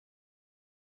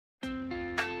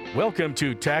Welcome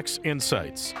to Tax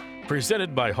Insights,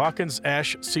 presented by Hawkins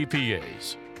Ash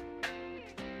CPAs.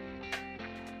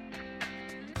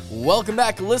 Welcome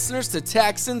back, listeners, to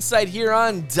Tax Insight here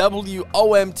on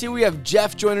WOMT. We have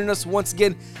Jeff joining us once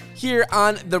again here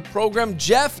on the program.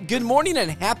 Jeff, good morning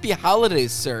and happy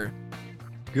holidays, sir.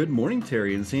 Good morning,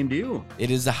 Terry, and same to you.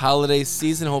 It is the holiday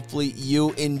season. Hopefully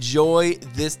you enjoy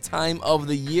this time of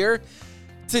the year.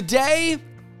 Today,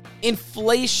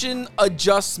 inflation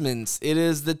adjustments. It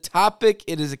is the topic.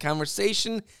 It is a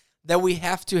conversation that we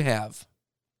have to have.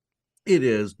 It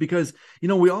is because,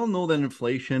 we all know that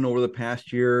inflation over the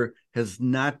past year has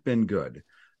not been good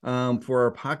for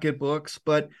our pocketbooks.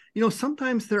 But,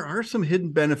 sometimes there are some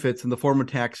hidden benefits in the form of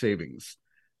tax savings.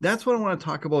 That's what I want to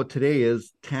talk about today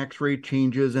is tax rate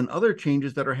changes and other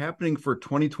changes that are happening for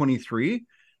 2023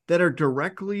 that are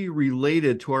directly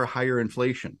related to our higher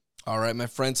inflation. All right, my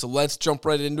friend. So let's jump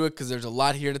right into it because there's a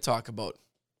lot here to talk about.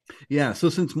 Yeah. So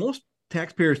since most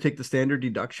taxpayers take the standard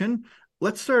deduction,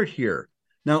 let's start here.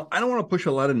 Now, I don't want to push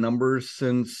a lot of numbers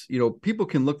since, people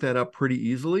can look that up pretty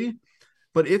easily.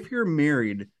 But if you're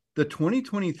married, the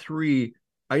 2023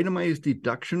 itemized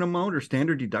deduction amount or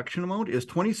standard deduction amount is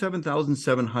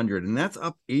 $27,700, and that's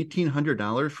up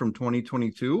 $1,800 from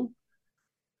 2022.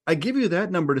 I give you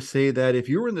that number to say that if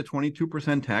you were in the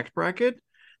 22% tax bracket,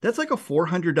 that's like a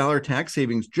 $400 tax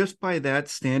savings just by that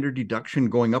standard deduction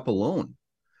going up alone.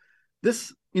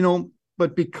 This,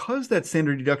 but because that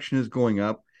standard deduction is going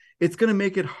up, it's going to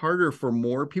make it harder for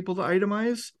more people to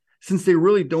itemize since they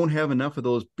really don't have enough of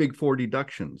those big four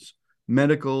deductions: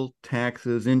 medical,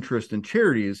 taxes, interest, and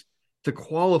charities to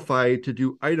qualify to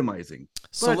do itemizing.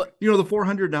 So, but, the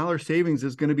 $400 savings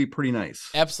is going to be pretty nice.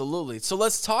 Absolutely. So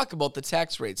let's talk about the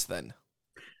tax rates then.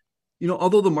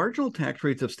 Although the marginal tax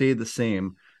rates have stayed the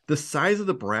same, the size of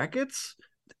the brackets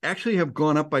actually have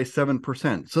gone up by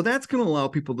 7%. So that's going to allow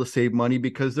people to save money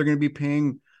because they're going to be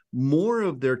paying more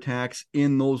of their tax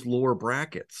in those lower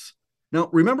brackets. Now,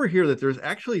 remember here that there's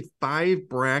actually 5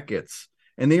 brackets,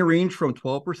 and they range from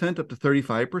 12% up to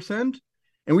 35%.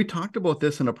 And we talked about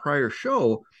this in a prior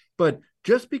show, but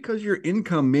just because your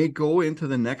income may go into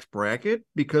the next bracket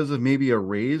because of maybe a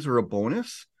raise or a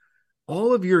bonus,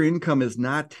 all of your income is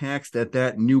not taxed at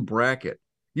that new bracket.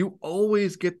 You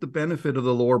always get the benefit of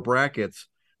the lower brackets,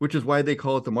 which is why they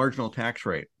call it the marginal tax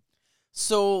rate.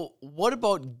 So what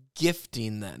about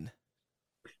gifting then?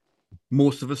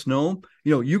 Most of us know,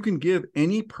 you can give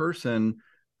any person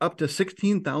up to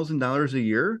 $16,000 a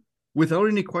year without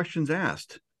any questions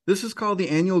asked. This is called the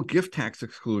annual gift tax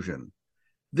exclusion.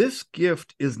 This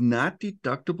gift is not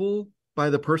deductible by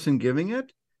the person giving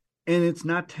it, and it's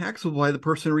not taxable by the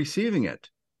person receiving it.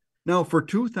 Now, for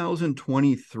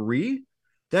 2023,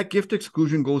 that gift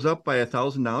exclusion goes up by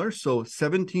 $1,000, so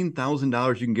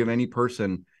 $17,000 you can give any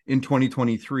person in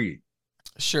 2023.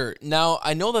 Sure. Now,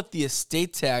 I know that the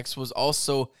estate tax was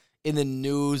also in the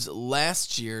news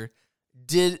last year.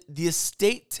 Did the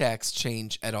estate tax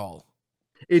change at all?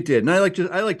 It did. And I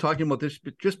like talking about this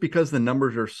just because the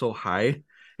numbers are so high.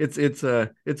 It's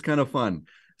kind of fun.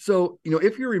 So,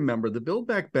 if you remember, the Build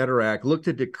Back Better Act looked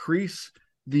to decrease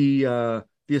the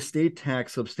estate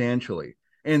tax substantially.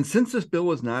 And since this bill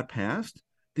was not passed,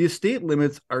 the estate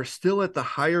limits are still at the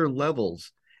higher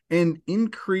levels and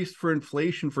increased for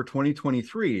inflation for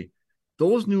 2023.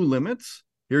 Those new limits,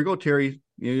 here you go, Terry,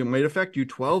 it might affect you,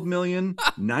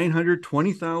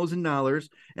 $12,920,000,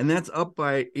 and that's up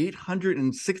by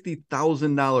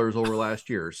 $860,000 over last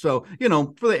year. So,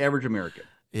 for the average American.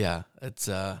 Yeah, it's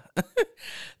the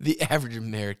average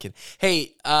American.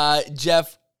 Hey,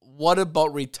 Jeff, what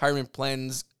about retirement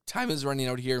plans? Time is running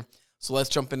out here, so let's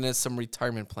jump into some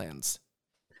retirement plans.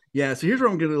 Yeah, so here's where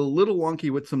I'm getting a little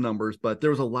wonky with some numbers, but there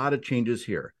was a lot of changes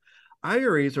here.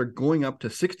 IRAs are going up to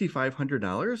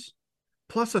 $6,500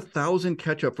 plus $1,000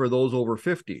 catch-up for those over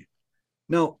 50.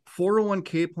 Now,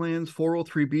 401k plans,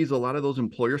 403bs, a lot of those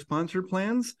employer-sponsored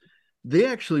plans, they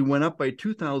actually went up by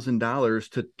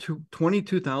 $2,000 to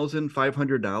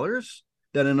 $22,500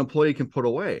 that an employee can put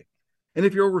away. And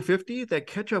if you're over 50, that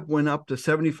catch-up went up to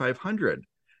 $7,500.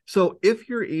 So if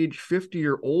you're age 50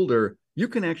 or older, you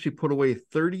can actually put away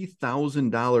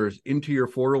 $30,000 into your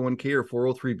 401k or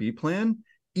 403b plan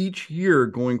each year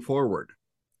going forward.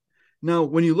 Now,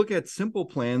 when you look at simple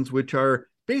plans, which are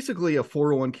basically a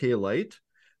 401k light,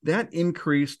 that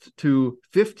increased to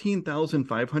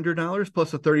 $15,500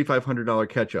 plus a $3,500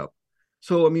 catch-up.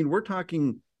 So, we're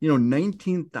talking,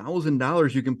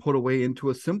 $19,000 you can put away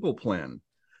into a simple plan.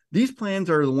 These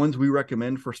plans are the ones we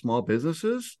recommend for small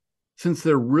businesses since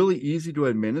they're really easy to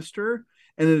administer,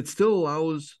 and it still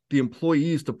allows the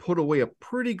employees to put away a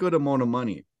pretty good amount of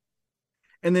money.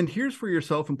 And then here's for your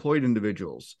self-employed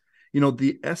individuals.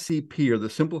 the SEP, or the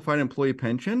Simplified Employee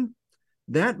Pension,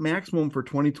 that maximum for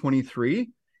 2023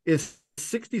 is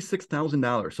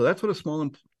 $66,000. So that's what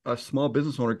a small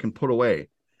business owner can put away.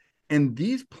 And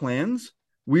these plans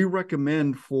we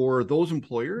recommend for those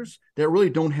employers that really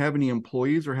don't have any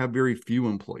employees or have very few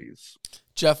employees.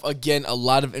 Jeff, again, a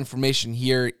lot of information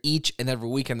here each and every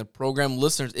week on the program.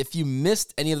 Listeners, if you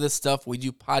missed any of this stuff, we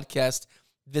do podcast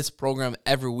this program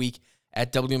every week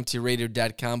at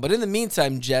WMTRadio.com. But in the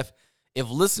meantime, Jeff, if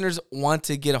listeners want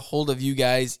to get a hold of you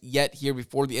guys yet here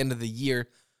before the end of the year,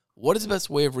 what is the best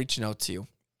way of reaching out to you?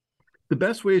 The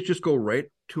best way is just go right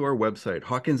to our website,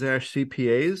 Hawkins Ash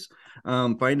CPAs.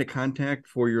 Find a contact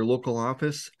for your local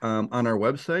office on our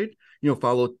website.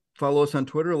 Follow us on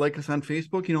Twitter, like us on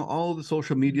Facebook, all the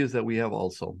social medias that we have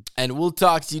also. And we'll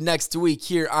talk to you next week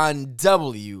here on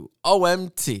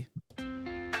WOMT.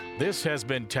 This has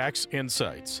been Tax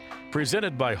Insights,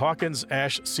 presented by Hawkins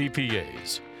Ash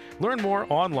CPAs. Learn more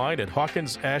online at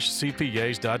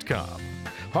hawkinsashcpas.com.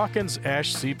 Hawkins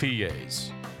Ash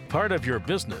CPAs, part of your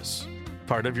business,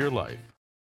 part of your life.